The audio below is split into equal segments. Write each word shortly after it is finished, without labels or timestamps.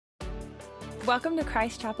Welcome to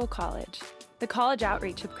Christ Chapel College, the college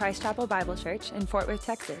outreach of Christ Chapel Bible Church in Fort Worth,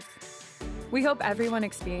 Texas. We hope everyone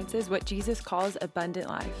experiences what Jesus calls abundant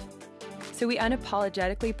life. So we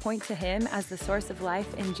unapologetically point to Him as the source of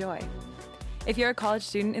life and joy. If you're a college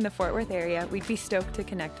student in the Fort Worth area, we'd be stoked to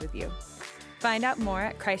connect with you. Find out more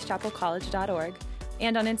at christchapelcollege.org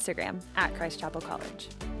and on Instagram at Christ Chapel College.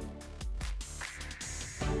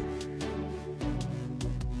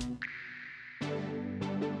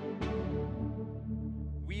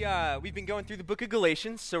 We've been going through the book of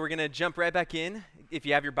Galatians, so we're going to jump right back in. If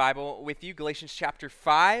you have your Bible with you, Galatians chapter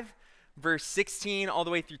 5, verse 16 all the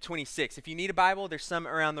way through 26. If you need a Bible, there's some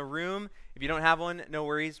around the room. If you don't have one, no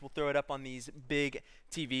worries. We'll throw it up on these big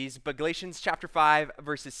TVs. But Galatians chapter 5,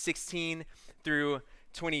 verses 16 through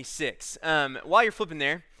 26. While you're flipping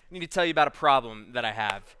there, I need to tell you about a problem that I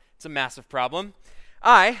have. It's a massive problem.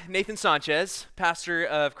 I, Nathan Sanchez, pastor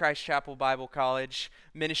of Christ Chapel Bible College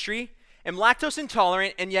Ministry, am lactose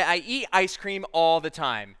intolerant, and yet I eat ice cream all the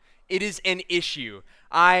time. It is an issue.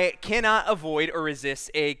 I cannot avoid or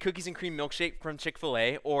resist a cookies and cream milkshake from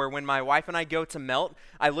Chick-fil-A, or when my wife and I go to Melt,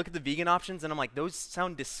 I look at the vegan options and I'm like, those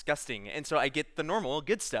sound disgusting. And so I get the normal,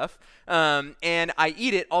 good stuff, and I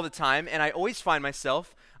eat it all the time, and I always find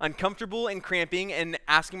myself uncomfortable and cramping and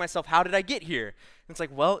asking myself, how did I get here? It's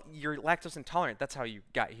like, well, you're lactose intolerant. That's how you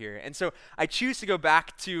got here. And so I choose to go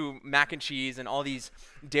back to mac and cheese and all these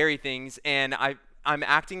dairy things, and I'm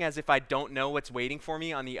acting as if I don't know what's waiting for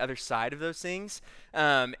me on the other side of those things.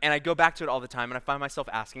 And I go back to it all the time, and I find myself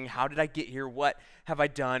asking, how did I get here? What have I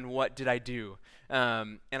done? What did I do?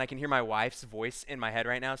 And I can hear my wife's voice in my head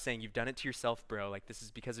right now saying, you've done it to yourself, bro. Like, this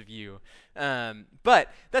is because of you. But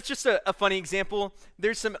that's just a funny example.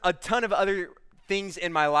 There's a ton of other things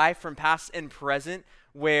in my life from past and present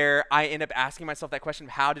where I end up asking myself that question,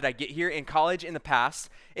 how did I get here? In college in the past,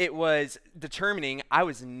 it was determining I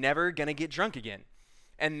was never going to get drunk again.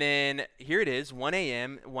 And then here it is, 1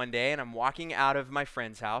 a.m. one day, and I'm walking out of my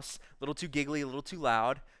friend's house, a little too giggly, a little too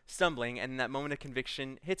loud, stumbling, and that moment of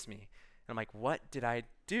conviction hits me. And I'm like, what did I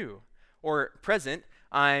do? Or present,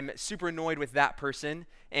 I'm super annoyed with that person,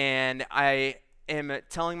 and I am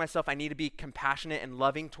telling myself I need to be compassionate and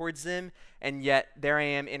loving towards them, and yet there I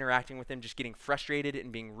am interacting with them, just getting frustrated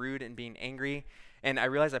and being rude and being angry. And I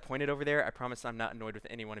realize I pointed over there. I promise I'm not annoyed with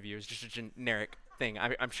any one of you. It's just a generic thing.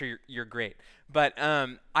 I'm sure you're great. But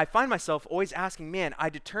I find myself always asking, man, I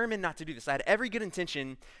determined not to do this. I had every good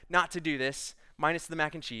intention not to do this, minus the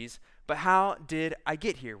mac and cheese. But how did I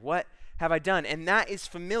get here? What have I done? And that is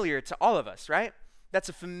familiar to all of us, right? That's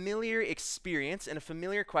a familiar experience and a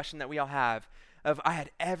familiar question that we all have of, I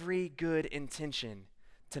had every good intention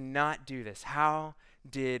to not do this. How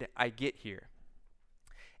did I get here?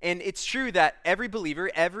 And it's true that every believer,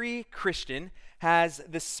 every Christian has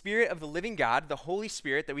the Spirit of the living God, the Holy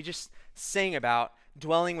Spirit that we just sang about,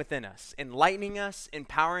 dwelling within us, enlightening us,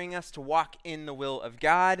 empowering us to walk in the will of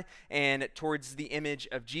God and towards the image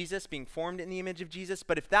of Jesus, being formed in the image of Jesus.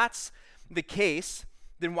 But if that's the case,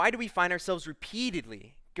 then why do we find ourselves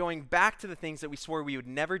repeatedly going back to the things that we swore we would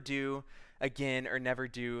never do again or never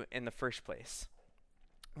do in the first place?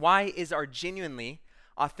 Why is our genuinely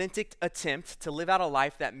authentic attempt to live out a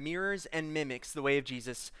life that mirrors and mimics the way of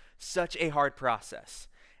Jesus such a hard process?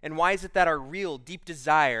 And why is it that our real deep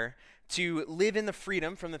desire to live in the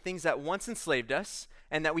freedom from the things that once enslaved us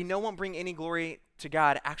and that we know won't bring any glory to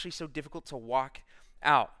God actually so difficult to walk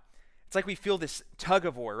out? It's like we feel this tug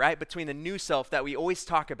of war, right, between the new self that we always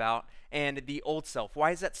talk about and the old self.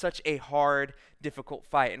 Why is that such a hard, difficult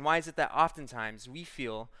fight? And why is it that oftentimes we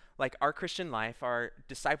feel like our Christian life, our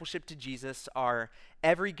discipleship to Jesus, our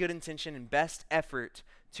every good intention and best effort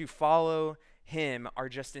to follow Him are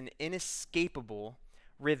just an inescapable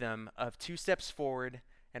rhythm of 2 steps forward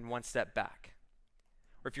and 1 step back?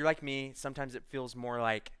 Or if you're like me, sometimes it feels more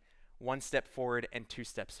like 1 step forward and 2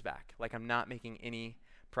 steps back, like I'm not making any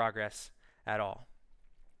progress at all.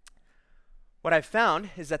 What I've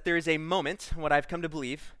found is that there is a moment, what I've come to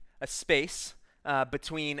believe, a space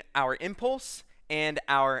between our impulse and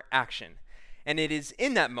our action. And it is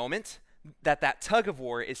in that moment that tug of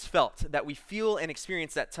war is felt, that we feel and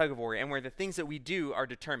experience that tug of war, and where the things that we do are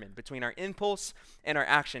determined between our impulse and our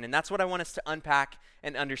action. And that's what I want us to unpack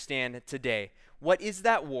and understand today. What is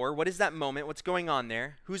that war? What is that moment? What's going on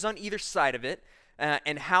there? Who's on either side of it?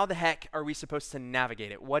 And how the heck are we supposed to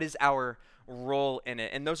navigate it? What is our role in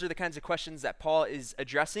it? And those are the kinds of questions that Paul is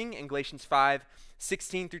addressing in Galatians 5,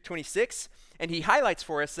 16 through 26. And he highlights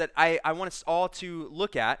for us that I want us all to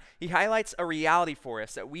look at. He highlights a reality for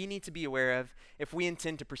us that we need to be aware of if we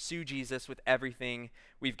intend to pursue Jesus with everything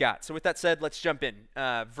we've got. So with that said, let's jump in.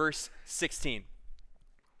 Verse 16.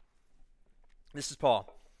 This is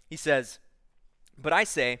Paul. He says, But I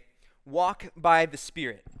say, walk by the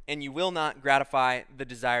Spirit, and you will not gratify the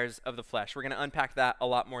desires of the flesh. We're going to unpack that a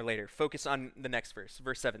lot more later. Focus on the next verse,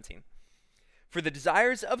 verse 17. For the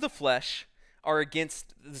desires of the flesh are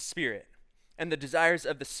against the Spirit, and the desires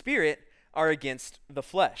of the Spirit are against the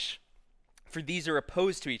flesh. For these are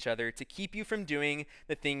opposed to each other to keep you from doing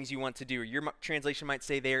the things you want to do. Your translation might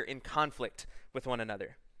say they are in conflict with one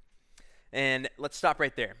another. And let's stop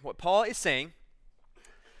right there. What Paul is saying,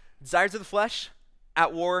 desires of the flesh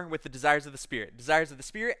at war with the desires of the Spirit. Desires of the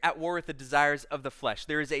Spirit at war with the desires of the flesh.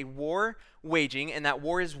 There is a war waging, and that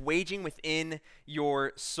war is waging within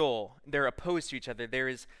your soul. They're opposed to each other. There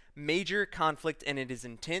is major conflict, and it is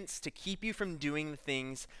intense to keep you from doing the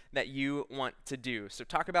things that you want to do. So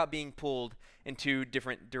talk about being pulled in two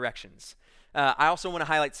different directions. I also want to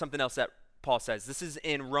highlight something else that Paul says. This is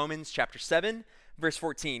in Romans chapter 7, verse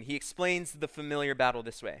 14. He explains the familiar battle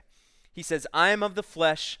this way. He says, I am of the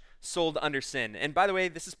flesh, sold under sin. And by the way,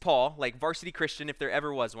 this is Paul, like varsity Christian, if there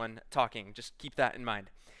ever was one, talking. Just keep that in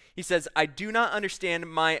mind. He says, I do not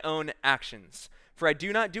understand my own actions, for I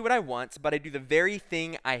do not do what I want, but I do the very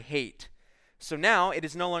thing I hate. So now it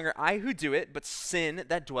is no longer I who do it, but sin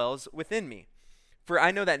that dwells within me. For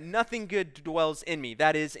I know that nothing good dwells in me,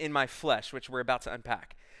 that is, in my flesh, which we're about to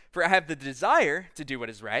unpack. For I have the desire to do what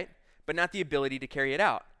is right, but not the ability to carry it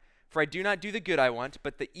out. For I do not do the good I want,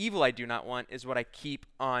 but the evil I do not want is what I keep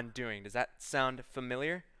on doing. Does that sound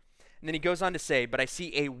familiar? And then he goes on to say, but I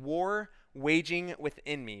see a war waging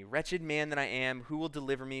within me. Wretched man that I am, who will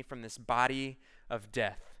deliver me from this body of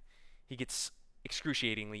death? He gets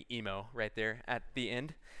excruciatingly emo right there at the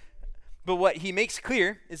end. But what he makes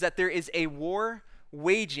clear is that there is a war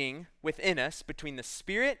waging within us between the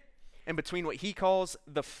Spirit and between what he calls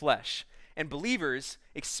the flesh. And believers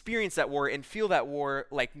experience that war and feel that war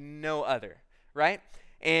like no other, right?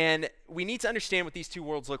 And we need to understand what these two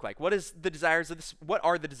worlds look like. What are the desires of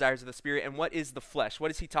the Spirit, and what is the flesh?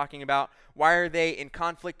 What is he talking about? Why are they in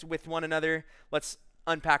conflict with one another? Let's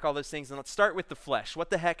unpack all those things, and let's start with the flesh. What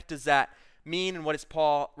the heck does that mean, and what is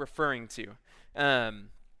Paul referring to?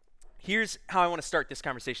 Here's how I want to start this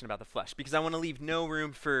conversation about the flesh, because I want to leave no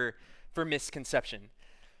room for misconception.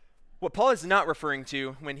 What Paul is not referring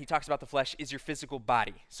to when he talks about the flesh is your physical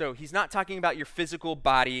body. So he's not talking about your physical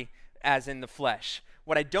body as in the flesh.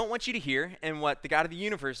 What I don't want you to hear, and what the God of the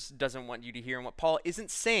universe doesn't want you to hear, and what Paul isn't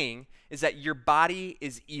saying, is that your body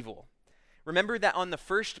is evil. Remember that on the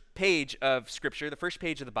first page of Scripture, the first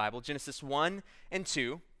page of the Bible, Genesis 1 and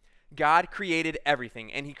 2, God created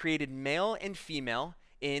everything, and he created male and female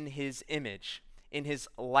in his image, in his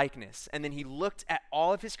likeness. And then he looked at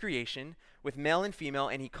all of his creation with male and female,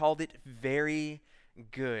 and he called it very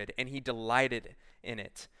good, and he delighted in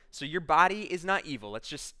it. So your body is not evil. Let's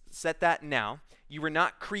just set that now. You were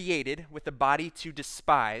not created with a body to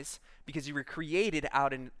despise, because you were created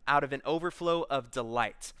out of an overflow of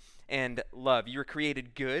delight and love. You were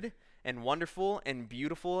created good and wonderful and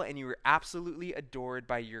beautiful, and you were absolutely adored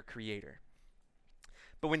by your Creator.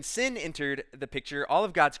 But when sin entered the picture, all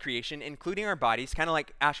of God's creation, including our bodies, kind of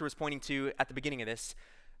like Asher was pointing to at the beginning of this,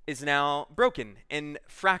 is now broken and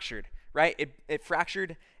fractured, right? It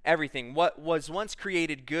fractured everything. What was once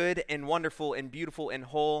created good and wonderful and beautiful and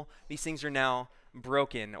whole, these things are now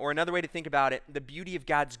broken. Or another way to think about it, the beauty of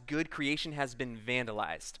God's good creation has been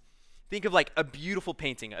vandalized. Think of like a beautiful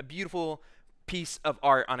painting, a beautiful piece of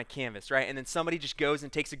art on a canvas, right? And then somebody just goes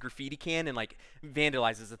and takes a graffiti can and like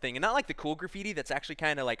vandalizes the thing. And not like the cool graffiti that's actually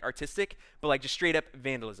kind of like artistic, but like just straight up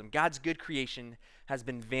vandalism. God's good creation has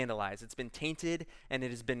been vandalized. It's been tainted and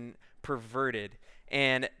it has been perverted.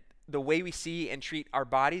 And the way we see and treat our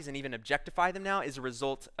bodies and even objectify them now is a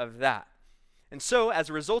result of that. And so as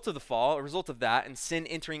a result of the fall, a result of that, and sin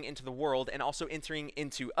entering into the world and also entering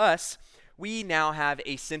into us, we now have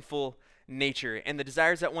a sinful nature, and the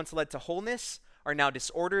desires that once led to wholeness are now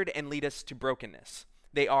disordered and lead us to brokenness.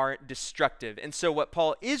 They are destructive. And so what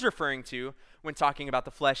Paul is referring to when talking about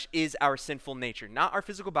the flesh is our sinful nature, not our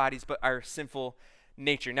physical bodies, but our sinful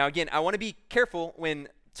nature. Now, again, I want to be careful when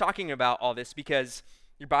talking about all this, because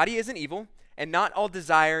your body isn't evil, and not all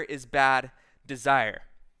desire is bad desire.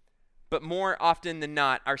 But more often than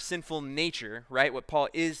not, our sinful nature, right, what Paul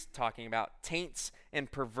is talking about, taints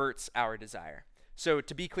and perverts our desire. So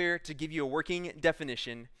to be clear, to give you a working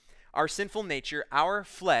definition, our sinful nature, our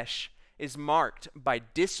flesh, is marked by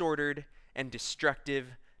disordered and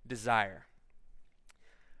destructive desire.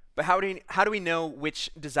 But how do we know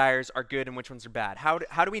which desires are good and which ones are bad? How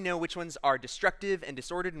do we know which ones are destructive and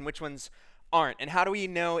disordered and which ones aren't? And how do we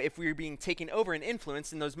know if we're being taken over and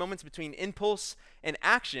influenced in those moments between impulse and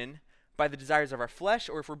action by the desires of our flesh,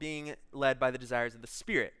 or if we're being led by the desires of the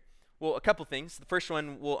Spirit? Well, a couple things. The first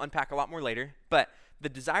one we'll unpack a lot more later, but the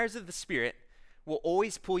desires of the Spirit will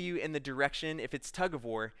always pull you in the direction, if it's tug of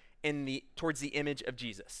war, towards the image of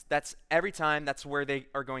Jesus. That's every time, that's where they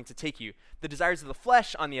are going to take you. The desires of the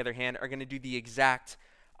flesh, on the other hand, are going to do the exact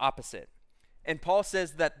opposite. And Paul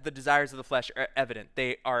says that the desires of the flesh are evident.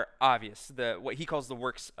 They are obvious, what he calls the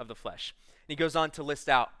works of the flesh. And he goes on to list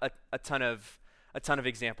out a ton of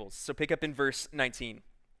examples. So pick up in verse 19.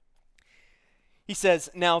 He says,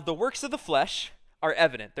 "Now the works of the flesh are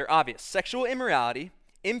evident." They're obvious. Sexual immorality,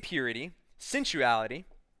 impurity, sensuality,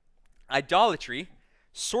 idolatry,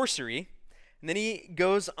 sorcery. And then he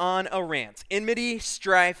goes on a rant. Enmity,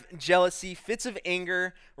 strife, jealousy, fits of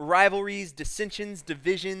anger, rivalries, dissensions,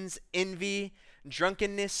 divisions, envy,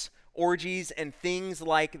 drunkenness, orgies, and things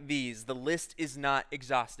like these. The list is not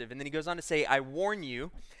exhaustive. And then he goes on to say, "I warn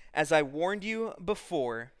you, as I warned you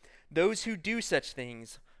before, those who do such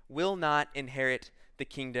things will not inherit the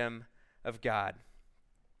kingdom of God."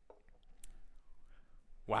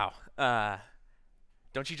 Wow.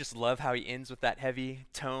 Don't you just love how he ends with that heavy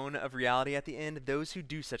tone of reality at the end? Those who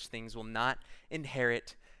do such things will not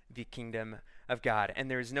inherit the kingdom of God.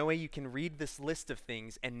 And there is no way you can read this list of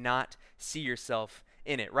things and not see yourself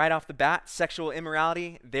in it. Right off the bat, sexual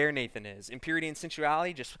immorality, there Nathan is. Impurity and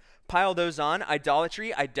sensuality, just pile those on.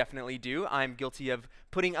 Idolatry, I definitely do. I'm guilty of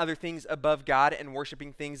putting other things above God and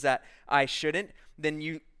worshiping things that I shouldn't. Then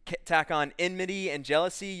you tack on enmity and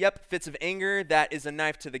jealousy. Yep, fits of anger, that is a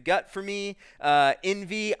knife to the gut for me.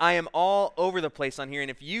 Envy, I am all over the place on here. And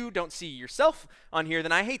if you don't see yourself on here,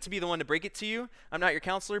 then I hate to be the one to break it to you. I'm not your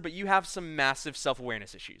counselor, but you have some massive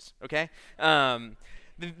self-awareness issues, okay?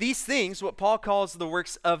 These things, what Paul calls the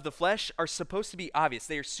works of the flesh, are supposed to be obvious.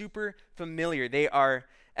 They are super familiar. They are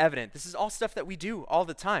evident. This is all stuff that we do all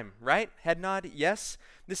the time, right? Head nod, yes.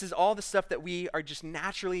 This is all the stuff that we are just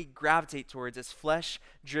naturally gravitate towards as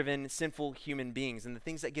flesh-driven, sinful human beings. And the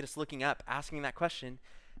things that get us looking up, asking that question,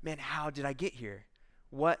 man, how did I get here?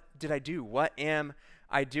 What did I do? What am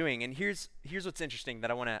I doing? And here's what's interesting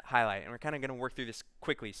that I want to highlight. And we're kind of going to work through this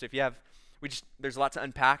quickly. So if you have, there's a lot to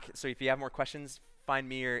unpack. So if you have more questions, find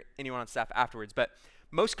me or anyone on staff afterwards. But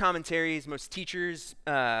most commentaries, most teachers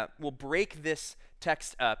will break this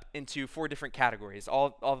text up into 4 different categories,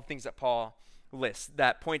 all the things that Paul lists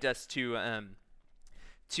that point us to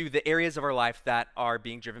the areas of our life that are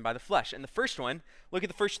being driven by the flesh. And the first one, look at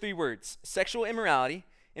the first 3 words: sexual immorality,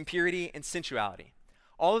 impurity, and sensuality.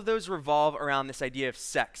 All of those revolve around this idea of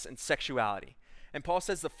sex and sexuality. And Paul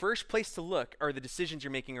says the first place to look are the decisions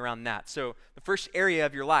you're making around that. So the first area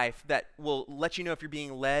of your life that will let you know if you're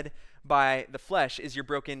being led by the flesh is your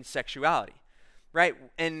broken sexuality, right?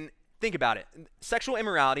 And think about it. Sexual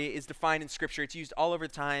immorality is defined in Scripture. It's used all over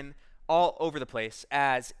time, all over the place,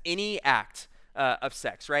 as any act of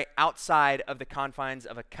sex, right? Outside of the confines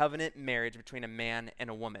of a covenant marriage between a man and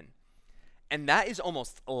a woman. And that is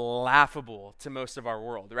almost laughable to most of our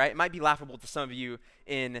world, right? It might be laughable to some of you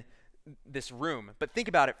in this room, but think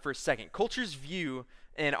about it for a second. Culture's view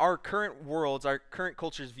and our current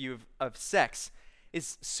culture's view of sex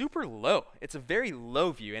is super low. It's a very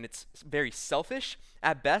low view, and it's very selfish.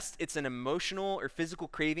 At best, it's an emotional or physical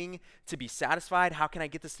craving to be satisfied. How can I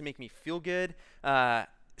get this to make me feel good?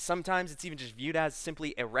 Sometimes it's even just viewed as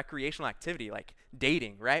simply a recreational activity, like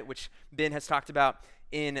dating, right? Which Ben has talked about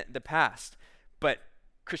in the past. But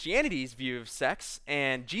Christianity's view of sex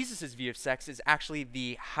and Jesus' view of sex is actually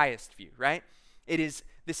the highest view, right? It is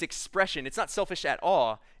this expression. It's not selfish at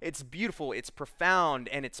all. It's beautiful, it's profound,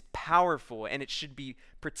 and it's powerful, and it should be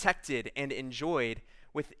protected and enjoyed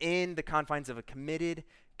within the confines of a committed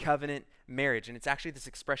covenant marriage. And it's actually this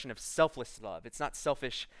expression of selfless love. It's not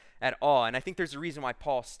selfish at all. And I think there's a reason why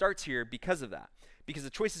Paul starts here because of that. Because the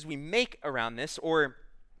choices we make around this, or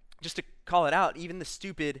just to call it out, even the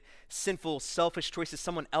stupid, sinful, selfish choices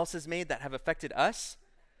someone else has made that have affected us,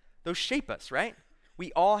 those shape us, right?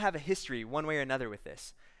 We all have a history one way or another with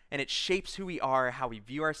this, and it shapes who we are, how we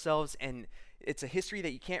view ourselves, and it's a history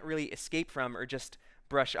that you can't really escape from or just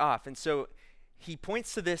brush off. And so he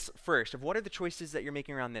points to this first, of what are the choices that you're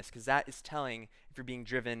making around this, because that is telling if you're being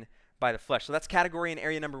driven by the flesh. So that's category and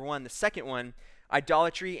area number 1. The second one,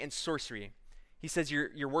 idolatry and sorcery. He says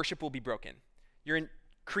your worship will be broken. You're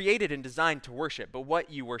created and designed to worship, but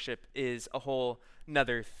what you worship is a whole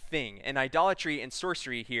nother thing. And idolatry and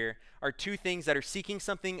sorcery here are 2 things that are seeking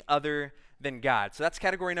something other than God. So that's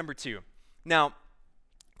category number 2. Now,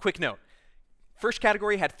 quick note. First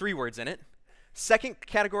category had 3 words in it. Second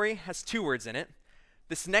category has 2 words in it.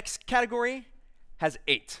 This next category has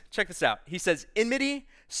 8. Check this out. He says enmity,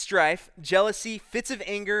 strife, jealousy, fits of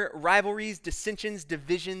anger, rivalries, dissensions,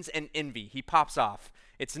 divisions, and envy. He pops off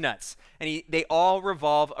It's nuts. And they all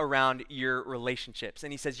revolve around your relationships.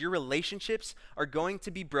 And he says your relationships are going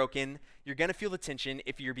to be broken. You're going to feel the tension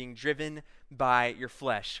if you're being driven by your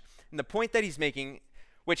flesh. And the point that he's making,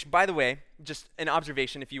 which, by the way, just an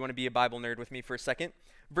observation if you want to be a Bible nerd with me for a second.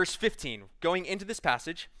 Verse 15, going into this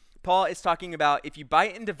passage, Paul is talking about if you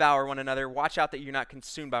bite and devour one another, watch out that you're not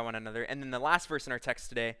consumed by one another. And then the last verse in our text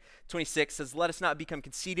today, 26, says, let us not become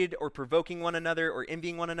conceited or provoking one another or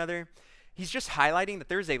envying one another. He's just highlighting that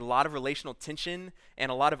there's a lot of relational tension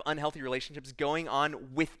and a lot of unhealthy relationships going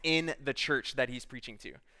on within the church that he's preaching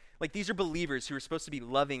to. Like, these are believers who are supposed to be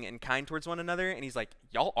loving and kind towards one another, and he's like,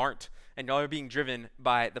 y'all aren't, and y'all are being driven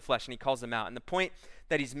by the flesh, and he calls them out. And the point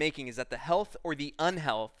that he's making is that the health or the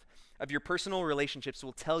unhealth of your personal relationships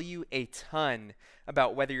will tell you a ton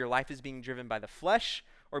about whether your life is being driven by the flesh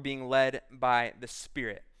or being led by the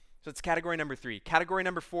Spirit. So it's category number 3. Category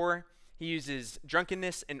number 4, he uses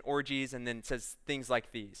drunkenness and orgies and then says things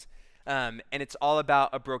like these. And it's all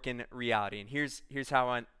about a broken reality. And here's how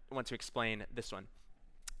I want to explain this one.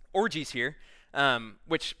 Orgies here,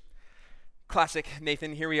 which... Classic,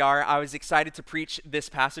 Nathan, here we are. I was excited to preach this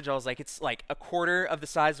passage. I was like, it's like a quarter of the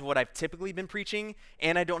size of what I've typically been preaching,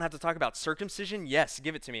 and I don't have to talk about circumcision. Yes,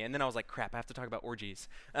 give it to me. And then I was like, crap, I have to talk about orgies.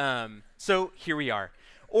 So here we are.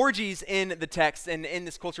 Orgies in the text and in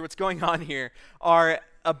this culture, what's going on here are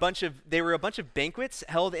they were a bunch of banquets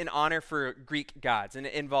held in honor for Greek gods, and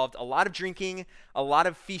it involved a lot of drinking, a lot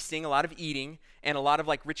of feasting, a lot of eating, and a lot of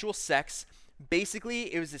like ritual sex.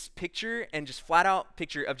 Basically, it was this picture and just flat out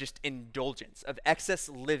picture of just indulgence, of excess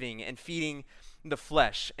living and feeding the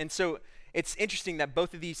flesh. And so it's interesting that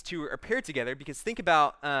both of these two are paired together because think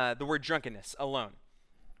about the word drunkenness alone.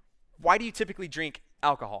 Why do you typically drink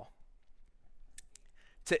alcohol?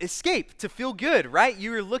 To escape, to feel good, right?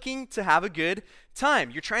 You're looking to have a good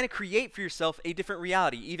time. You're trying to create for yourself a different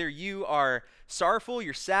reality. Either you are sorrowful,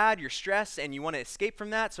 you're sad, you're stressed, and you want to escape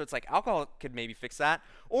from that. So it's like alcohol could maybe fix that.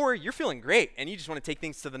 Or you're feeling great and you just want to take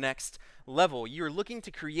things to the next level. You're looking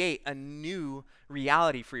to create a new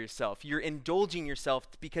reality for yourself. You're indulging yourself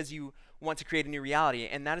because you want to create a new reality.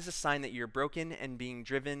 And that is a sign that you're broken and being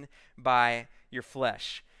driven by your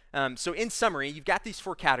flesh. So in summary, you've got these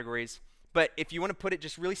 4 categories. But if you want to put it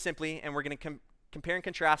just really simply, and we're going to compare and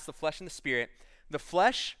contrast the flesh and the Spirit, the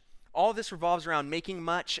flesh, all of this revolves around making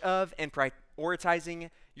much of and prioritizing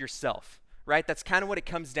yourself, right? That's kind of what it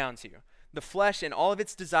comes down to. The flesh and all of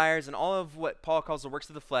its desires and all of what Paul calls the works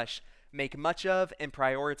of the flesh make much of and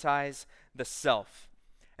prioritize the self.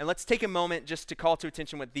 And let's take a moment just to call to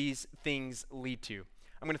attention what these things lead to.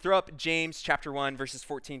 I'm going to throw up James chapter 1, verses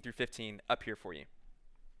 14 through 15 up here for you.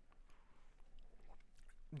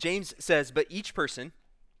 James says, but each person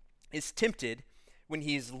is tempted when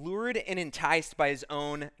he is lured and enticed by his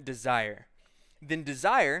own desire. Then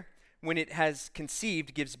desire, when it has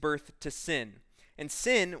conceived, gives birth to sin. And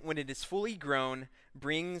sin, when it is fully grown,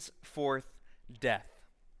 brings forth death.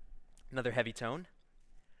 Another heavy tone.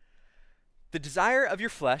 The desire of your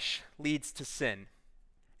flesh leads to sin,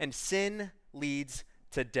 and sin leads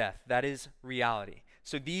to death. That is reality.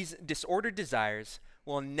 So these disordered desires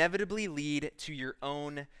will inevitably lead to your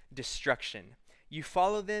own destruction. You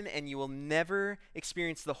follow them and you will never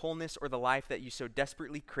experience the wholeness or the life that you so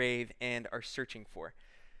desperately crave and are searching for.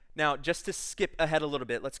 Now, just to skip ahead a little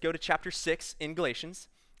bit, let's go to chapter 6 in Galatians,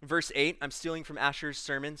 verse 8. I'm stealing from Asher's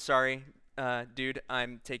sermon. Sorry, dude,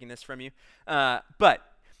 I'm taking this from you. But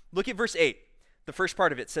look at verse 8. The first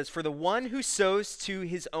part of it says, for the one who sows to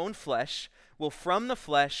his own flesh will from the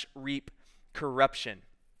flesh reap corruption.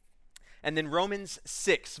 And then Romans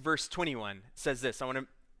 6, verse 21 says this. I want to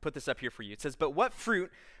put this up here for you. It says, but what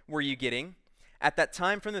fruit were you getting at that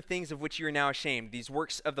time from the things of which you are now ashamed, these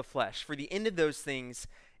works of the flesh? For the end of those things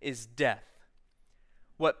is death.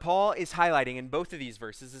 What Paul is highlighting in both of these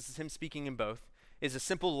verses, this is him speaking in both, is a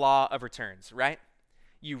simple law of returns, right?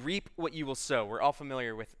 You reap what you will sow. We're all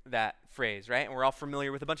familiar with that phrase, right? And we're all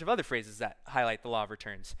familiar with a bunch of other phrases that highlight the law of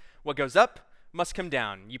returns. What goes up must come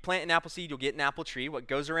down. You plant an apple seed, you'll get an apple tree. What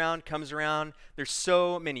goes around comes around. There's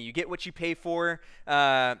so many. You get what you pay for.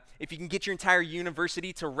 If you can get your entire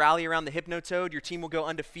university to rally around the Hypnotoad, your team will go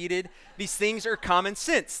undefeated. These things are common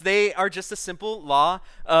sense. They are just a simple law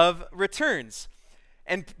of returns.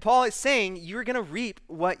 And Paul is saying you're going to reap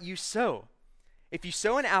what you sow. If you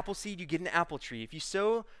sow an apple seed, you get an apple tree. If you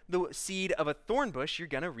sow the seed of a thorn bush, you're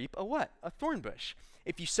going to reap a what? A thorn bush.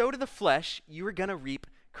 If you sow to the flesh, you are going to reap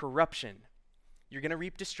corruption. You're going to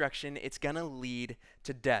reap destruction. It's going to lead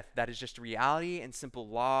to death. That is just reality and simple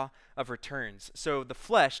law of returns. So the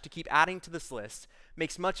flesh, to keep adding to this list,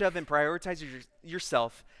 makes much of and prioritizes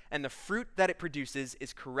yourself, and the fruit that it produces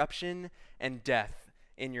is corruption and death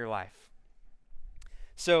in your life.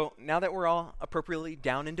 So now that we're all appropriately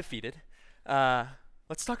down and defeated,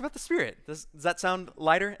 let's talk about the Spirit. Does that sound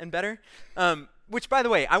lighter and better? Which, by the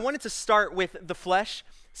way, I wanted to start with the flesh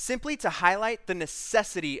simply to highlight the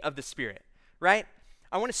necessity of the Spirit, right?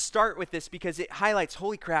 I want to start with this because it highlights,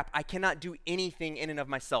 holy crap, I cannot do anything in and of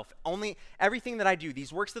myself. Only everything that I do,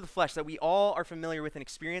 these works of the flesh that we all are familiar with and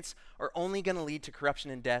experience, are only going to lead to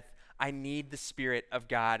corruption and death. I need the Spirit of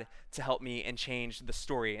God to help me and change the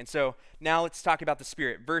story. And so now let's talk about the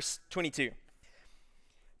Spirit. Verse 22.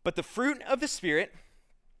 But the fruit of the Spirit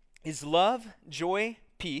is love, joy,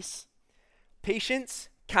 peace, patience,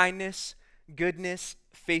 kindness, goodness,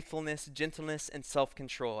 faithfulness, gentleness, and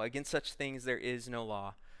self-control. Against such things there is no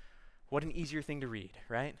law. What an easier thing to read,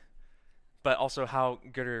 right? But also, how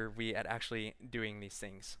good are we at actually doing these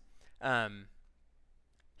things?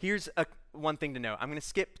 Here's one thing to know. I'm going to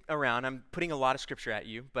skip around. I'm putting a lot of scripture at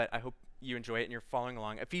you, but I hope you enjoy it and you're following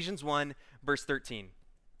along. Ephesians 1, verse 13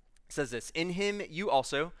 says this, "In him you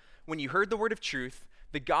also, when you heard the word of truth,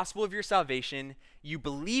 the gospel of your salvation, you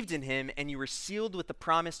believed in him and you were sealed with the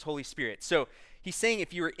promised Holy Spirit." So he's saying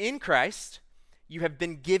if you are in Christ, you have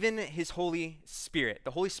been given his Holy Spirit.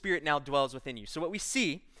 The Holy Spirit now dwells within you. So what we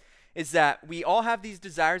see is that we all have these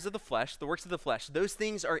desires of the flesh, the works of the flesh. Those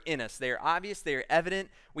things are in us. They are obvious. They are evident.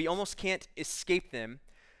 We almost can't escape them.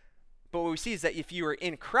 But what we see is that if you are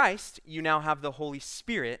in Christ, you now have the Holy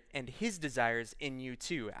Spirit and his desires in you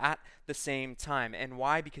too at the same time. And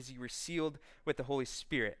why? Because you were sealed with the Holy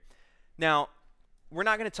Spirit. Now, we're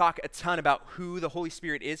not going to talk a ton about who the Holy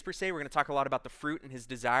Spirit is per se. We're going to talk a lot about the fruit and his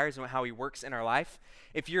desires and how he works in our life.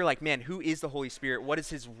 If you're like, man, who is the Holy Spirit? What is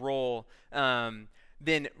his role?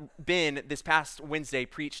 Then Ben, this past Wednesday,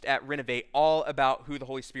 preached at Renovate all about who the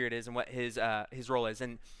Holy Spirit is and what his role is.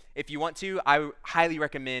 And if you want to, I highly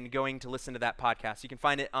recommend going to listen to that podcast. You can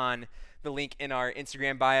find it on the link in our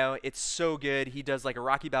Instagram bio. It's so good. He does like a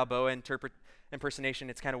Rocky Balboa impersonation.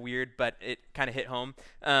 It's kind of weird, but it kind of hit home.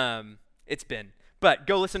 It's Ben. But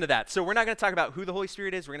go listen to that. So we're not going to talk about who the Holy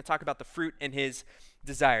Spirit is. We're going to talk about the fruit and his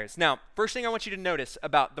desires. Now, first thing I want you to notice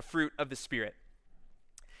about the fruit of the Spirit.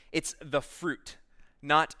 It's the fruit,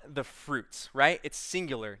 not the fruits, right? It's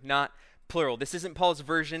singular, not plural. This isn't Paul's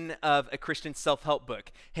version of a Christian self-help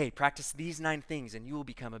book. Hey, practice these 9 things and you will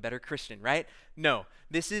become a better Christian, right? No,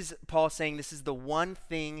 this is Paul saying this is the one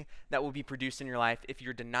thing that will be produced in your life if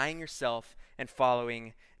you're denying yourself and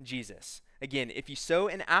following Jesus. Again, if you sow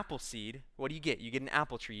an apple seed, what do you get? You get an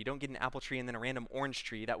apple tree. You don't get an apple tree and then a random orange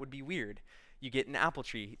tree. That would be weird. You get an apple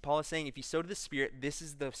tree. Paul is saying if you sow to the Spirit, this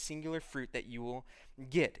is the singular fruit that you will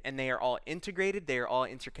get. And they are all integrated. They are all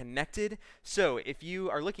interconnected. So if you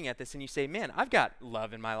are looking at this and you say, man, I've got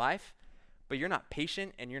love in my life, but you're not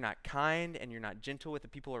patient and you're not kind and you're not gentle with the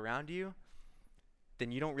people around you,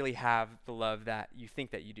 then you don't really have the love that you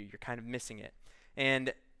think that you do. You're kind of missing it.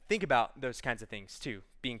 And think about those kinds of things too.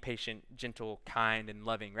 Being patient, gentle, kind, and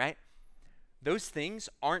loving, right? Those things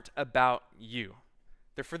aren't about you.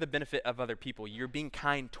 They're for the benefit of other people. You're being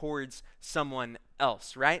kind towards someone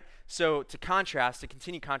else, right? So to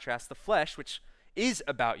continue contrast, the flesh, which is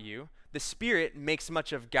about you, the Spirit makes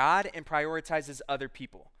much of God and prioritizes other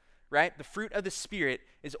people, right? The fruit of the Spirit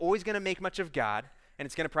is always going to make much of God, and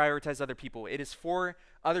it's going to prioritize other people. It is for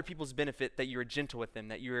other people's benefit that you are gentle with them,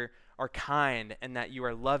 that you are kind, and that you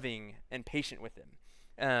are loving and patient with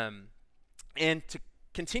them. And to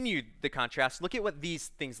continue the contrast, look at what these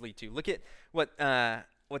things lead to. Look at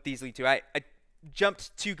what these lead to. I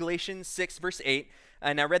jumped to Galatians 6, verse 8,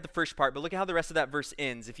 and I read the first part, but look at how the rest of that verse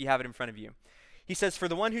ends if you have it in front of you. He says, "For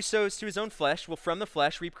the one who sows to his own flesh will from the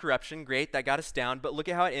flesh reap corruption." Great, that got us down, but look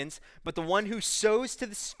at how it ends. "But the one who sows to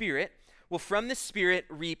the Spirit will from the Spirit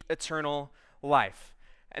reap eternal life."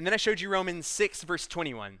 And then I showed you Romans 6, verse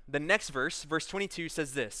 21. The next verse, verse 22,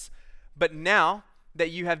 says this, "But now that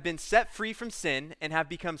you have been set free from sin and have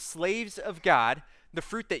become slaves of God, the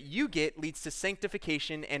fruit that you get leads to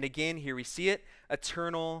sanctification, and again, here we see it,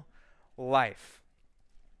 eternal life."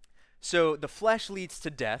 So the flesh leads to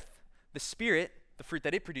death. The Spirit, the fruit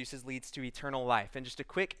that it produces, leads to eternal life. And just a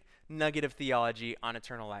quick nugget of theology on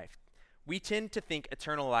eternal life. We tend to think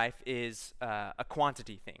eternal life is a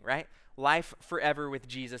quantity thing, right? Life forever with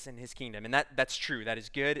Jesus and his kingdom. And that's true. That is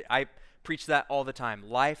good. I preach that all the time.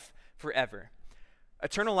 Life forever.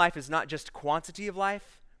 Eternal life is not just quantity of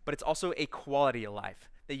life, but it's also a quality of life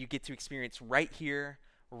that you get to experience right here,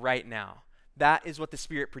 right now. That is what the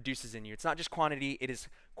Spirit produces in you. It's not just quantity, it is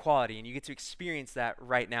quality, and you get to experience that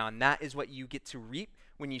right now, and that is what you get to reap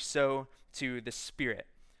when you sow to the Spirit.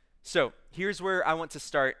 So here's where I want to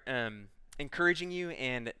start encouraging you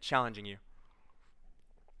and challenging you.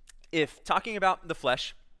 If talking about the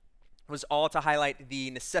flesh was all to highlight the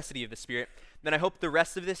necessity of the Spirit, then I hope the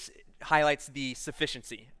rest of this highlights the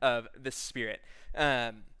sufficiency of the Spirit.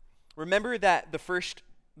 Remember that the first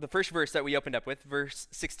verse that we opened up with, verse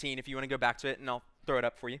 16, if you want to go back to it, and I'll throw it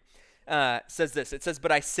up for you, says this. It says,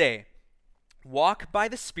 "But I say, walk by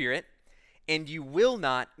the Spirit, and you will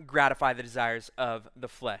not gratify the desires of the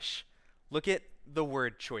flesh." Look at the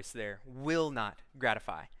word choice there. Will not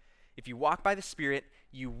gratify. If you walk by the Spirit,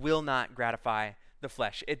 you will not gratify the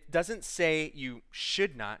flesh. It doesn't say you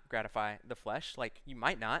should not gratify the flesh, like you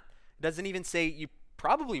might not. It doesn't even say you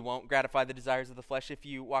probably won't gratify the desires of the flesh if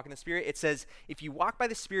you walk in the Spirit. It says if you walk by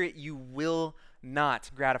the Spirit, you will not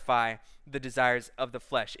gratify the desires of the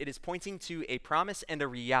flesh. It is pointing to a promise and a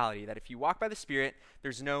reality that if you walk by the Spirit,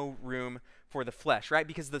 there's no room for the flesh, right?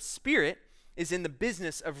 Because the Spirit is in the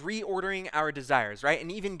business of reordering our desires, right?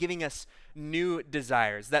 And even giving us new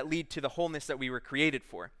desires that lead to the wholeness that we were created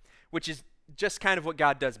for, which is just kind of what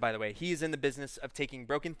God does, by the way. He is in the business of taking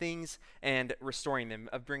broken things and restoring them,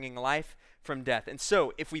 of bringing life from death. And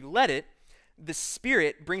so if we let it, the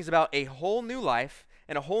Spirit brings about a whole new life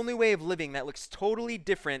and a whole new way of living that looks totally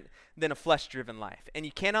different than a flesh-driven life. And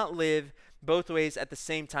you cannot live both ways at the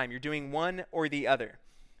same time. You're doing one or the other.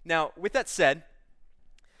 Now, with that said,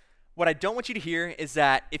 what I don't want you to hear is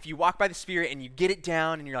that if you walk by the Spirit and you get it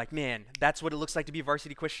down and you're like, man, that's what it looks like to be a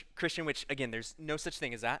varsity Christian, which, again, there's no such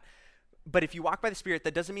thing as that. But if you walk by the Spirit,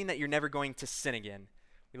 that doesn't mean that you're never going to sin again.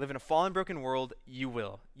 We live in a fallen, broken world. You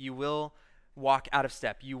will. You will walk out of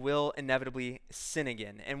step. You will inevitably sin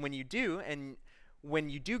again. And when you do,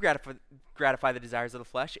 gratify the desires of the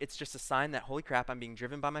flesh, it's just a sign that, holy crap, I'm being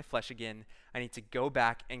driven by my flesh again. I need to go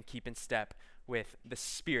back and keep in step with the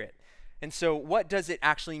Spirit. And so what does it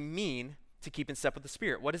actually mean to keep in step with the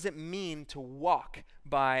Spirit? What does it mean to walk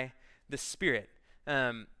by the Spirit?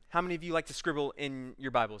 How many of you like to scribble in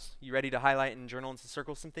your Bibles? You ready to highlight and journal and to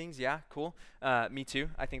circle some things? Yeah, cool. Me too.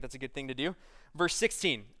 I think that's a good thing to do. Verse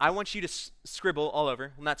 16, I want you to scribble all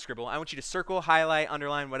over. Well, not scribble. I want you to circle, highlight,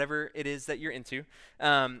 underline, whatever it is that you're into.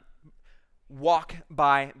 Walk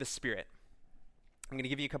by the Spirit. I'm going to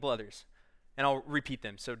give you a couple others, and I'll repeat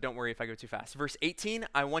them, so don't worry if I go too fast. Verse 18,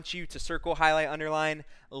 I want you to circle, highlight, underline,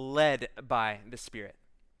 led by the Spirit.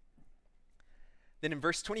 Then in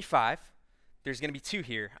verse 25, there's going to be two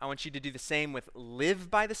here. I want you to do the same with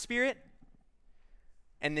live by the Spirit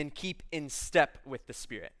and then keep in step with the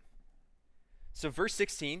Spirit. So verse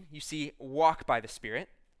 16, you see walk by the Spirit.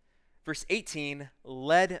 Verse 18,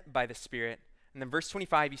 led by the Spirit. And then verse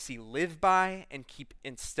 25, you see live by and keep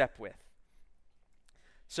in step with.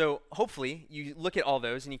 So hopefully you look at all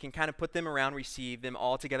those and you can kind of put them around where you see them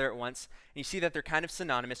all together at once, and you see that they're kind of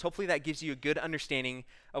synonymous. Hopefully that gives you a good understanding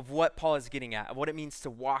of what Paul is getting at, of what it means to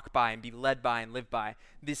walk by and be led by and live by.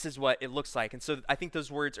 This is what it looks like. And so I think those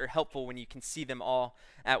words are helpful when you can see them all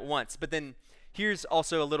at once. But then here's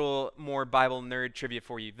also a little more Bible nerd trivia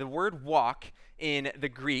for you. The word walk in the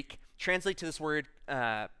Greek translates to this word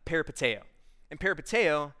peripateo. And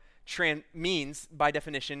peripateo means, by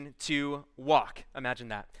definition, to walk. Imagine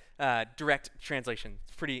that. Direct translation.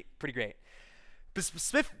 It's pretty great. But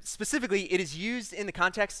specifically, it is used in the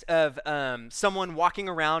context of someone walking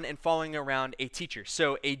around and following around a teacher.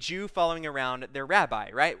 So a Jew following around their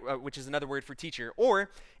rabbi, right? Which is another word for teacher. Or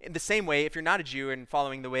in the same way, if you're not a Jew and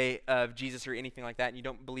following the way of Jesus or anything like that, and you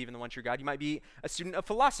don't believe in the one true God, you might be a student of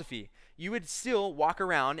philosophy. You would still walk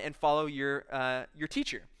around and follow your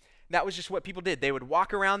teacher. That was just what people did. They would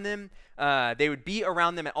walk around them. They would be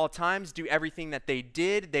around them at all times, do everything that they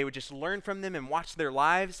did. They would just learn from them and watch their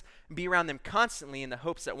lives, and be around them constantly in the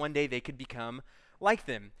hopes that one day they could become like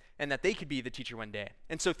them and that they could be the teacher one day.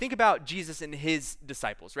 And so think about Jesus and his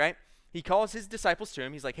disciples, right? He calls his disciples to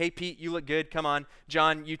him. He's like, hey, Pete, you look good. Come on.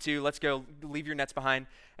 John, you too. Let's go. Leave your nets behind.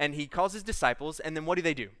 And he calls his disciples, and then what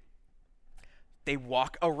do? They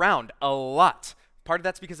walk around a lot. Part of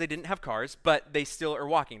that's because they didn't have cars, but they still are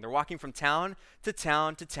walking. They're walking from town to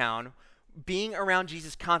town to town, being around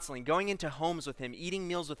Jesus constantly, going into homes with him, eating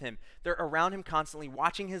meals with him. They're around him constantly,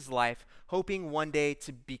 watching his life, hoping one day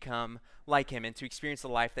to become like him and to experience the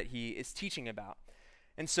life that he is teaching about.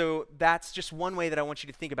 And so that's just one way that I want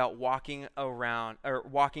you to think about walking around or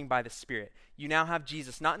walking by the Spirit. You now have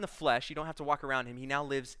Jesus, not in the flesh. You don't have to walk around him. He now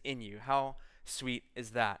lives in you. How sweet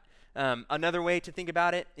is that? Another way to think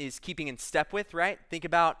about it is keeping in step with, right? Think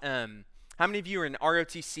about how many of you are in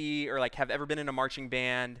ROTC or like have ever been in a marching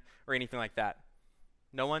band or anything like that?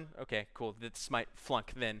 No one? Okay, cool. This might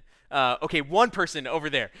flunk then. Okay, one person over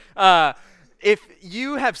there. if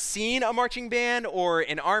you have seen a marching band or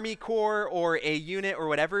an Army Corps or a unit or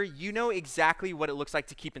whatever, you know exactly what it looks like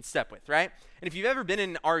to keep in step with, right? And if you've ever been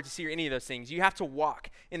in ROTC or any of those things, you have to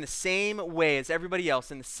walk in the same way as everybody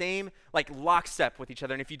else, in the same like lockstep with each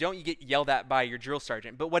other. And if you don't, you get yelled at by your drill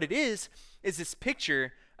sergeant. But what it is this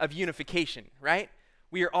picture of unification, right?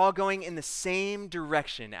 We are all going in the same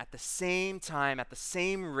direction at the same time, at the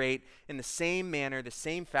same rate, in the same manner, the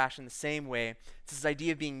same fashion, the same way. It's this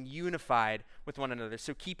idea of being unified with one another.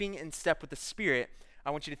 So keeping in step with the Spirit,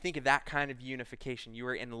 I want you to think of that kind of unification. You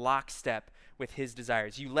are in lockstep with his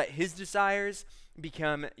desires. You let his desires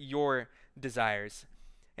become your desires.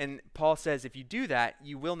 And Paul says if you do that,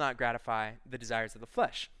 you will not gratify the desires of the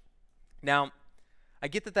flesh. Now, I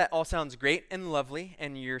get that all sounds great and lovely,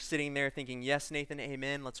 and you're sitting there thinking, yes, Nathan,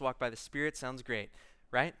 amen, let's walk by the Spirit. Sounds great,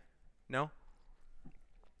 right? No?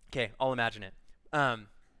 Okay, I'll imagine it.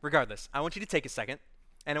 Regardless, I want you to take a second,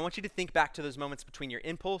 and I want you to think back to those moments between your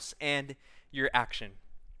impulse and your action.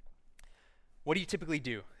 What do you typically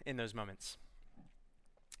do in those moments?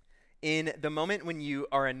 In the moment when you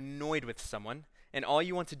are annoyed with someone, and all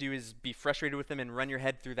you want to do is be frustrated with them and run your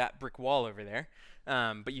head through that brick wall over there,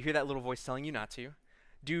 but you hear that little voice telling you not to,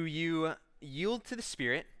 do you yield to the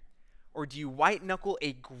Spirit, or do you white-knuckle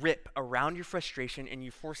a grip around your frustration and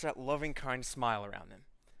you force that loving, kind smile around them?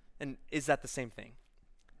 And is that the same thing?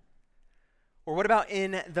 Or what about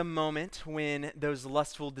in the moment when those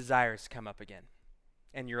lustful desires come up again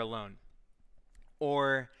and you're alone?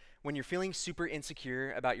 Or when you're feeling super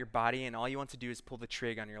insecure about your body and all you want to do is pull the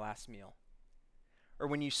trig on your last meal? Or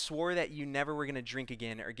when you swore that you never were going to drink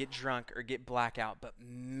again or get drunk or get blackout, but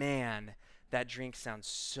man, that drink sounds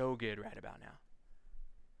so good right about now.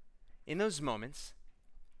 In those moments,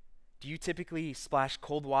 do you typically splash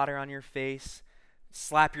cold water on your face,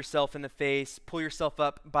 slap yourself in the face, pull yourself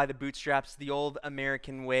up by the bootstraps the old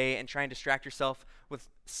American way and try and distract yourself with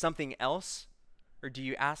something else? Or do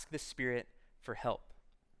you ask the Spirit for help?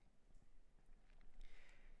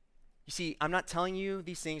 You see, I'm not telling you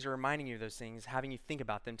these things or reminding you of those things, having you think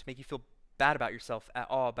about them to make you feel bad about yourself at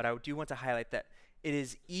all, but I do want to highlight that it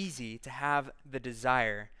is easy to have the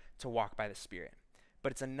desire to walk by the Spirit.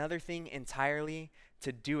 But it's another thing entirely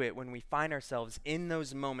to do it when we find ourselves in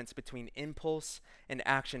those moments between impulse and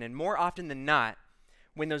action. And more often than not,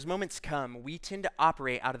 when those moments come, we tend to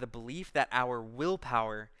operate out of the belief that our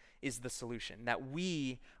willpower is the solution, that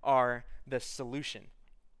we are the solution.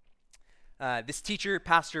 This teacher,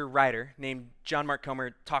 pastor, writer named John Mark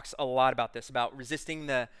Comer talks a lot about this, about resisting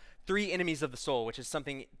the three enemies of the soul, which is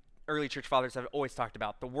something early church fathers have always talked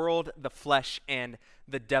about: the world, the flesh, and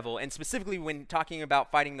the devil. And specifically when talking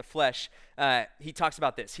about fighting the flesh, he talks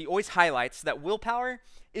about this. He always highlights that willpower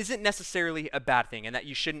isn't necessarily a bad thing and that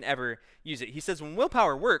you shouldn't ever use it. He says when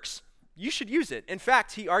willpower works, you should use it. In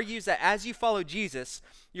fact, he argues that as you follow Jesus,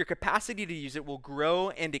 your capacity to use it will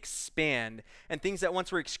grow and expand, and things that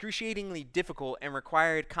once were excruciatingly difficult and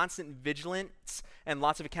required constant vigilance and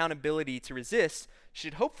lots of accountability to resist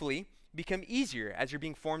should hopefully become easier as you're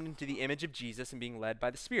being formed into the image of Jesus and being led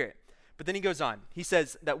by the Spirit. But then he goes on. He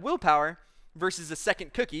says that willpower versus a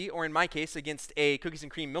second cookie, or in my case, against a cookies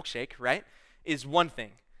and cream milkshake, right, is one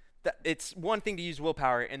thing. It's one thing to use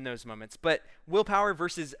willpower in those moments, but willpower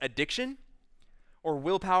versus addiction, or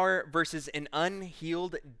willpower versus an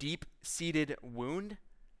unhealed, deep-seated wound,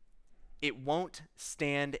 it won't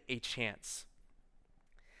stand a chance.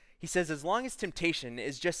 He says as long as temptation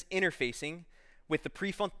is just interfacing with the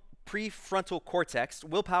prefrontal cortex,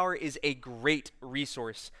 willpower is a great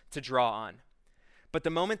resource to draw on. But the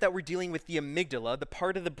moment that we're dealing with the amygdala, the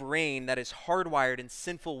part of the brain that is hardwired in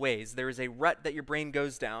sinful ways, there is a rut that your brain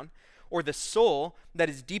goes down, or the soul that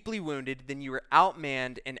is deeply wounded, then you are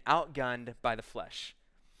outmanned and outgunned by the flesh.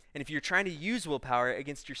 And if you're trying to use willpower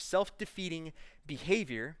against your self-defeating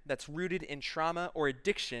behavior that's rooted in trauma or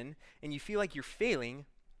addiction, and you feel like you're failing,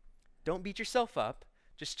 don't beat yourself up,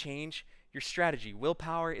 just change your strategy.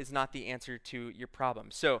 Willpower is not the answer to your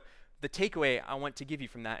problem. So the takeaway I want to give you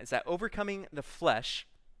from that is that overcoming the flesh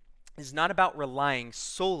is not about relying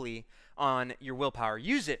solely on your willpower.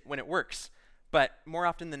 Use it when it works, but more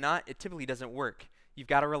often than not, it typically doesn't work. You've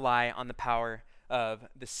got to rely on the power of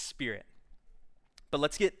the Spirit. But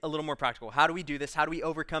let's get a little more practical. How do we do this? How do we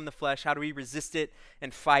overcome the flesh? How do we resist it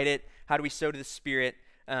and fight it? How do we sow to the Spirit?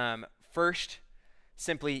 First,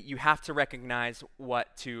 simply, you have to recognize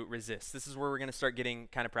what to resist. This is where we're going to start getting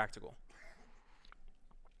kind of practical.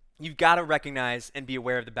 you've got to recognize and be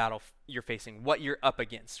aware of the battle you're facing, what you're up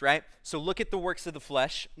against, right? So look at the works of the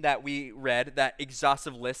flesh that we read, that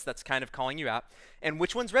exhaustive list that's kind of calling you out, and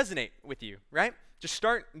which ones resonate with you, right? Just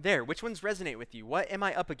start there. Which ones resonate with you? What am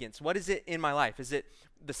I up against? What is it in my life? Is it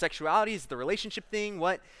the sexuality? Is it the relationship thing?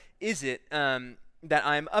 What is it that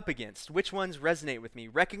I'm up against? Which ones resonate with me?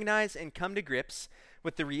 Recognize and come to grips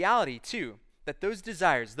with the reality, too, that those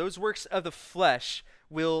desires, those works of the flesh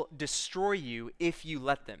will destroy you if you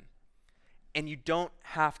let them. And you don't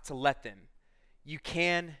have to let them. You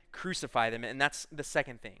can crucify them, and that's the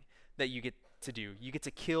second thing that you get to do. You get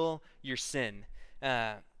to kill your sin.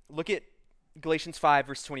 Look at Galatians 5,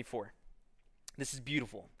 verse 24. This is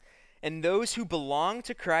beautiful. And those who belong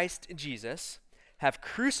to Christ Jesus have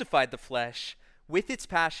crucified the flesh with its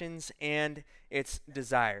passions and its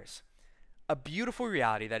desires. A beautiful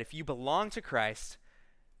reality that if you belong to Christ,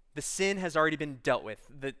 the sin has already been dealt with.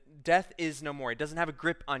 The death is no more. It doesn't have a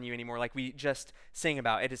grip on you anymore like we just sang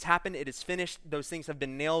about. It has happened. It is finished. Those things have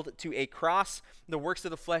been nailed to a cross. The works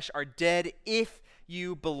of the flesh are dead if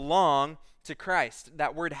you belong to Christ.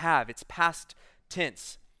 That word have, it's past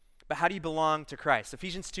tense. But how do you belong to Christ?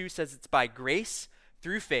 Ephesians 2 says it's by grace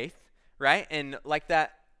through faith, right? And like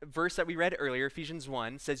that verse that we read earlier, Ephesians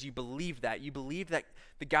 1 says you believe that. You believe that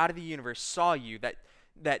the God of the universe saw you, that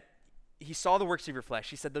he saw the works of your flesh.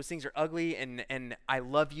 He said those things are ugly and I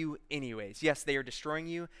love you anyways. Yes, they are destroying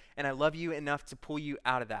you and I love you enough to pull you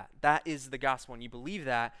out of that. That is the gospel. And you believe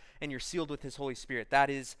that and you're sealed with his Holy Spirit. That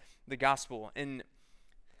is the gospel. And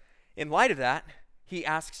in light of that, he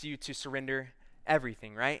asks you to surrender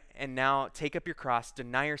everything, right? And now take up your cross,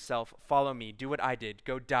 deny yourself, follow me, do what I did,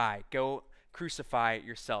 go die, go crucify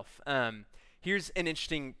yourself. Here's an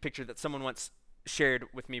interesting picture that someone once shared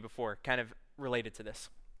with me before, kind of related to this.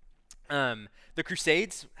 The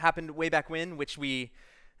Crusades happened way back when, which we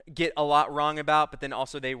get a lot wrong about, but then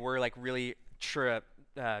also they were like really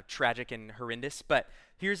tragic and horrendous. But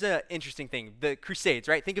here's an interesting thing. The Crusades,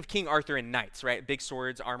 right? Think of King Arthur and knights, right? Big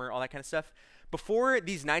swords, armor, all that kind of stuff. Before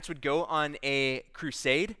these knights would go on a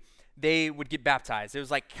crusade, they would get baptized. It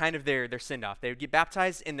was like kind of their send-off. They would get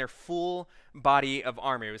baptized in their full body of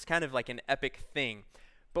armor. It was kind of like an epic thing.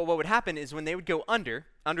 But what would happen is when they would go under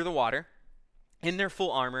the water, in their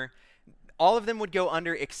full armor, all of them would go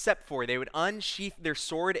under except for they would unsheath their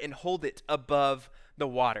sword and hold it above the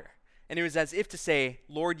water. And it was as if to say,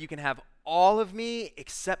 Lord, you can have all of me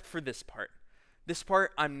except for this part. This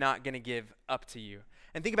part I'm not going to give up to you.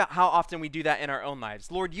 And think about how often we do that in our own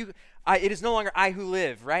lives. Lord, it is no longer I who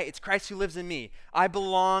live, right? It's Christ who lives in me. I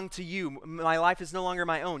belong to you. My life is no longer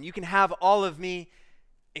my own. You can have all of me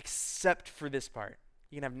except for this part.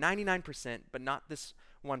 You can have 99%, but not this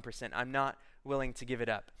 1%. I'm not willing to give it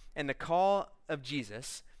up. And the call of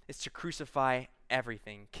Jesus is to crucify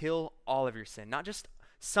everything, kill all of your sin, not just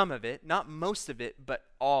some of it, not most of it, but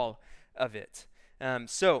all of it.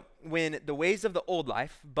 So when the ways of the old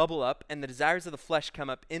life bubble up and the desires of the flesh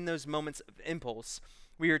come up in those moments of impulse,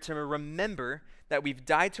 we are to remember that we've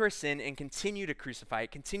died to our sin and continue to crucify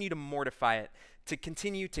it, continue to mortify it, to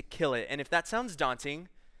continue to kill it. And if that sounds daunting,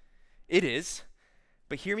 it is.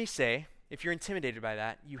 But hear me say, if you're intimidated by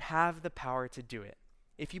that, you have the power to do it.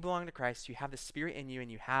 If you belong to Christ, you have the Spirit in you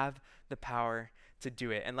and you have the power to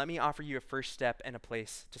do it. And let me offer you a first step and a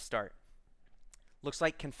place to start. Looks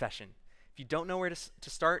like confession. If you don't know where to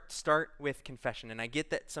start with confession. And I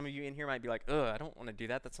get that some of you in here might be like, I don't want to do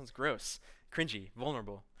that. That sounds gross, cringy,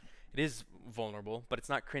 vulnerable. It is vulnerable, but it's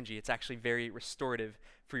not cringy. It's actually very restorative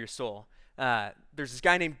for your soul. There's this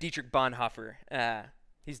guy named Dietrich Bonhoeffer.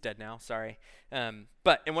 He's dead now, sorry.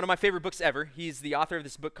 But in one of my favorite books ever, he's the author of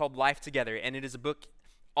this book called Life Together, and it is a book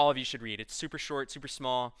all of you should read. It's super short, super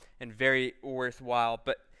small, and very worthwhile,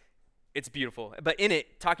 but it's beautiful. But in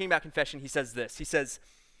it, talking about confession, he says this. He says,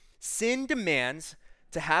 sin demands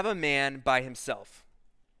to have a man by himself.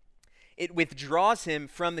 It withdraws him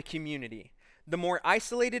from the community. The more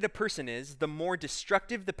isolated a person is, the more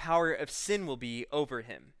destructive the power of sin will be over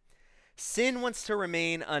him. Sin wants to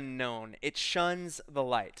remain unknown. It shuns the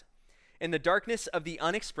light. In the darkness of the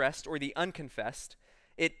unexpressed or the unconfessed,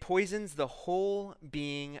 it poisons the whole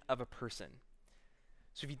being of a person.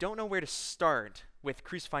 So if you don't know where to start with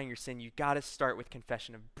crucifying your sin, you've got to start with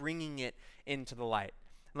confession, of bringing it into the light.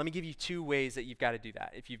 And let me give you 2 ways that you've got to do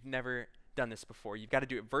that if you've never done this before. You've got to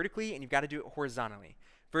do it vertically and you've got to do it horizontally.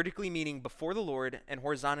 Vertically meaning before the Lord, and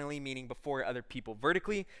horizontally meaning before other people.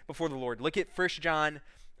 Vertically, before the Lord. Look at 1 John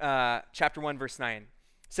chapter 1, verse 9. It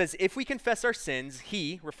says, if we confess our sins,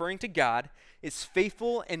 he, referring to God, is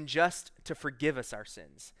faithful and just to forgive us our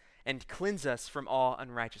sins and cleanse us from all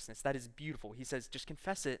unrighteousness. That is beautiful. He says, just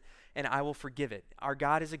confess it and I will forgive it. Our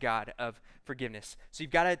God is a God of forgiveness. So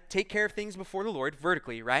you've got to take care of things before the Lord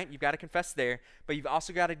vertically, right? You've got to confess there, but you've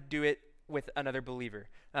also got to do it with another believer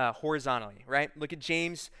horizontally, right? Look at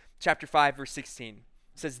James chapter 5, verse 16.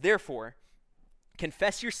 It says, therefore,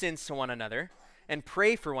 confess your sins to one another and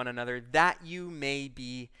pray for one another that you may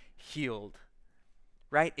be healed,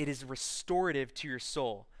 right? It is restorative to your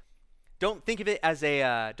soul. Don't think of it as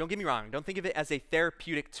don't get me wrong, don't think of it as a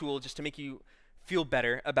therapeutic tool just to make you feel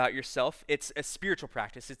better about yourself. It's a spiritual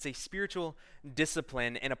practice. It's a spiritual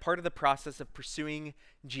discipline and a part of the process of pursuing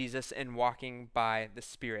Jesus and walking by the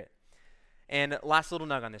Spirit. And last little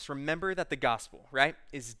nug on this, remember that the gospel, right,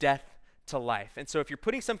 is death to life. And so if you're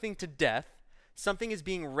putting something to death, something is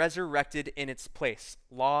being resurrected in its place.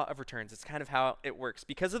 Law of returns. It's kind of how it works.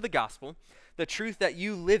 Because of the gospel, the truth that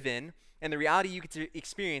you live in and the reality you get to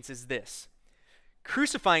experience is this.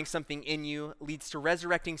 Crucifying something in you leads to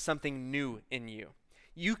resurrecting something new in you.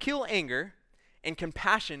 You kill anger, and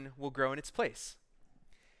compassion will grow in its place.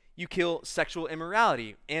 You kill sexual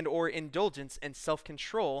immorality and or indulgence, and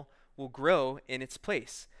self-control will grow in its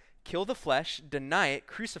place. Kill the flesh, deny it,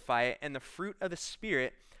 crucify it, and the fruit of the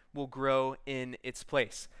Spirit will grow in its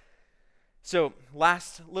place. So,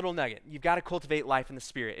 last little nugget. You've got to cultivate life in the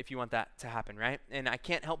Spirit if you want that to happen, right? And I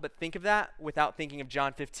can't help but think of that without thinking of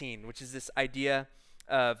John 15, which is this idea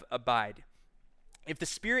of abide. If the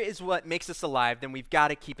Spirit is what makes us alive, then we've got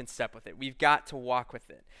to keep in step with it. We've got to walk with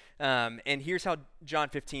it. And here's how John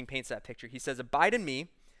 15 paints that picture. He says, abide in me,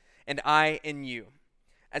 and I in you.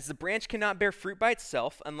 As the branch cannot bear fruit by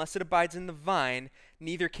itself unless it abides in the vine,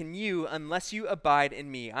 neither can you unless you abide in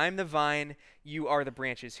me. I am the vine, you are the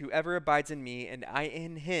branches. Whoever abides in me and I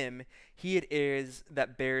in him, he it is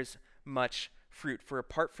that bears much fruit. For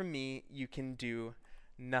apart from me, you can do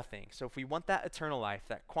nothing. So if we want that eternal life,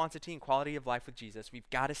 that quantity and quality of life with Jesus, we've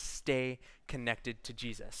got to stay connected to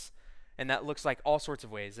Jesus. And that looks like all sorts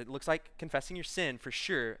of ways. It looks like confessing your sin for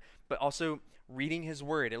sure, but also reading his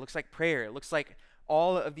word. It looks like prayer. It looks like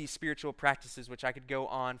all of these spiritual practices, which I could go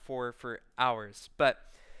on for hours, but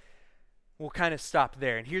we'll kind of stop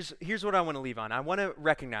there. And here's what I want to leave on. I want to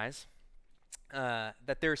recognize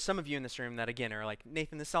that there are some of you in this room that, again, are like,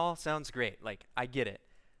 Nathan, this all sounds great. Like, I get it,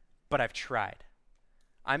 but I've tried.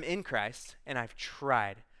 I'm in Christ, and I've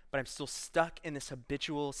tried, but I'm still stuck in this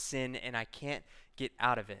habitual sin, and I can't get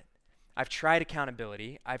out of it. I've tried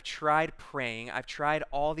accountability. I've tried praying. I've tried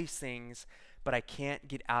all these things, but I can't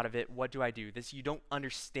get out of it. What do I do? You don't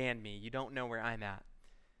understand me. You don't know where I'm at.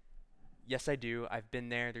 Yes, I do. I've been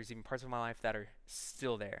there. There's even parts of my life that are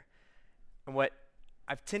still there. And what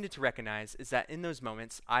I've tended to recognize is that in those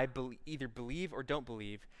moments, I either believe or don't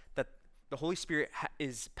believe that the Holy Spirit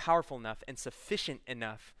is powerful enough and sufficient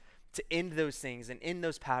enough to end those things and end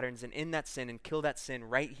those patterns and end that sin and kill that sin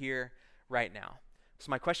right here, right now.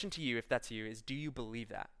 So my question to you, if that's you, is do you believe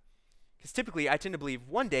that? Because typically, I tend to believe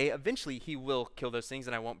one day, eventually, he will kill those things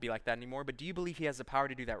and I won't be like that anymore. But do you believe he has the power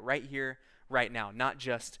to do that right here, right now, not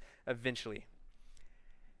just eventually?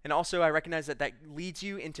 And also, I recognize that that leads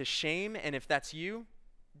you into shame. And if that's you,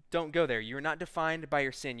 don't go there. You are not defined by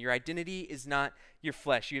your sin. Your identity is not your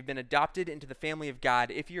flesh. You have been adopted into the family of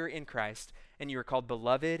God if you're in Christ, and you are called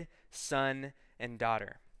beloved son and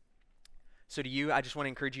daughter. So to you, I just want to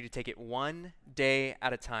encourage you to take it one day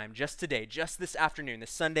at a time, just today, just this afternoon,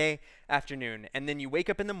 this Sunday afternoon. And then you wake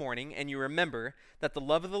up in the morning and you remember that the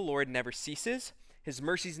love of the Lord never ceases, his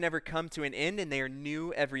mercies never come to an end, and they are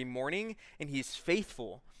new every morning, and he's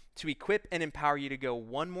faithful to equip and empower you to go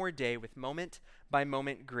one more day with moment by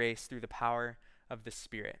moment grace through the power of the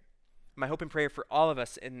Spirit. My hope and prayer for all of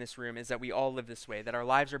us in this room is that we all live this way, that our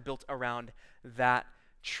lives are built around that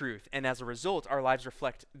truth. And as a result, our lives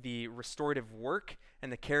reflect the restorative work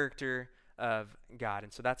and the character of God.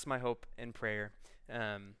 And so that's my hope and prayer.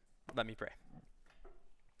 Let me pray.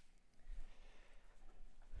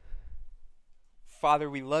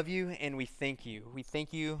 Father, we love you and we thank you. We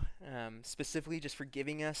thank you specifically just for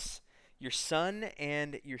giving us your Son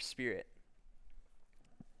and your Spirit.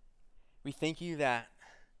 We thank you that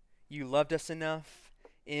you loved us enough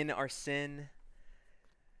in our sin.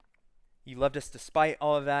 You loved us despite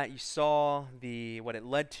all of that. You saw what it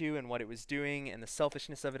led to and what it was doing and the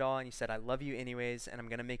selfishness of it all. And you said, I love you anyways, and I'm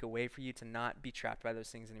going to make a way for you to not be trapped by those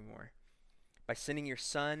things anymore. By sending your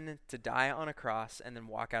Son to die on a cross and then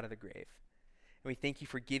walk out of the grave. And we thank you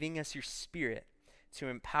for giving us your Spirit to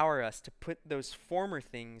empower us to put those former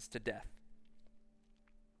things to death.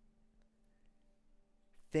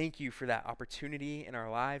 Thank you for that opportunity in our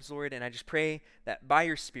lives, Lord. And I just pray that by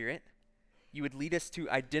your Spirit, you would lead us to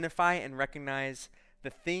identify and recognize the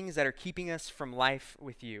things that are keeping us from life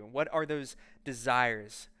with you? What are those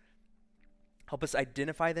desires? Help us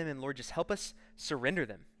identify them, and Lord, just help us surrender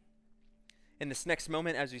them. In this next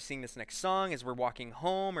moment, as we sing this next song, as we're walking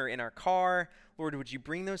home or in our car, Lord, would you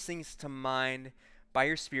bring those things to mind by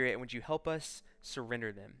your Spirit, and would you help us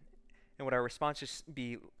surrender them? And would our response just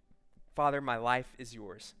be, Father, my life is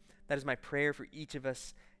yours. That is my prayer for each of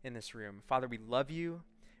us in this room. Father, we love you,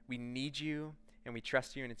 we need you, and we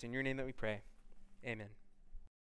trust you, and it's in your name that we pray. Amen.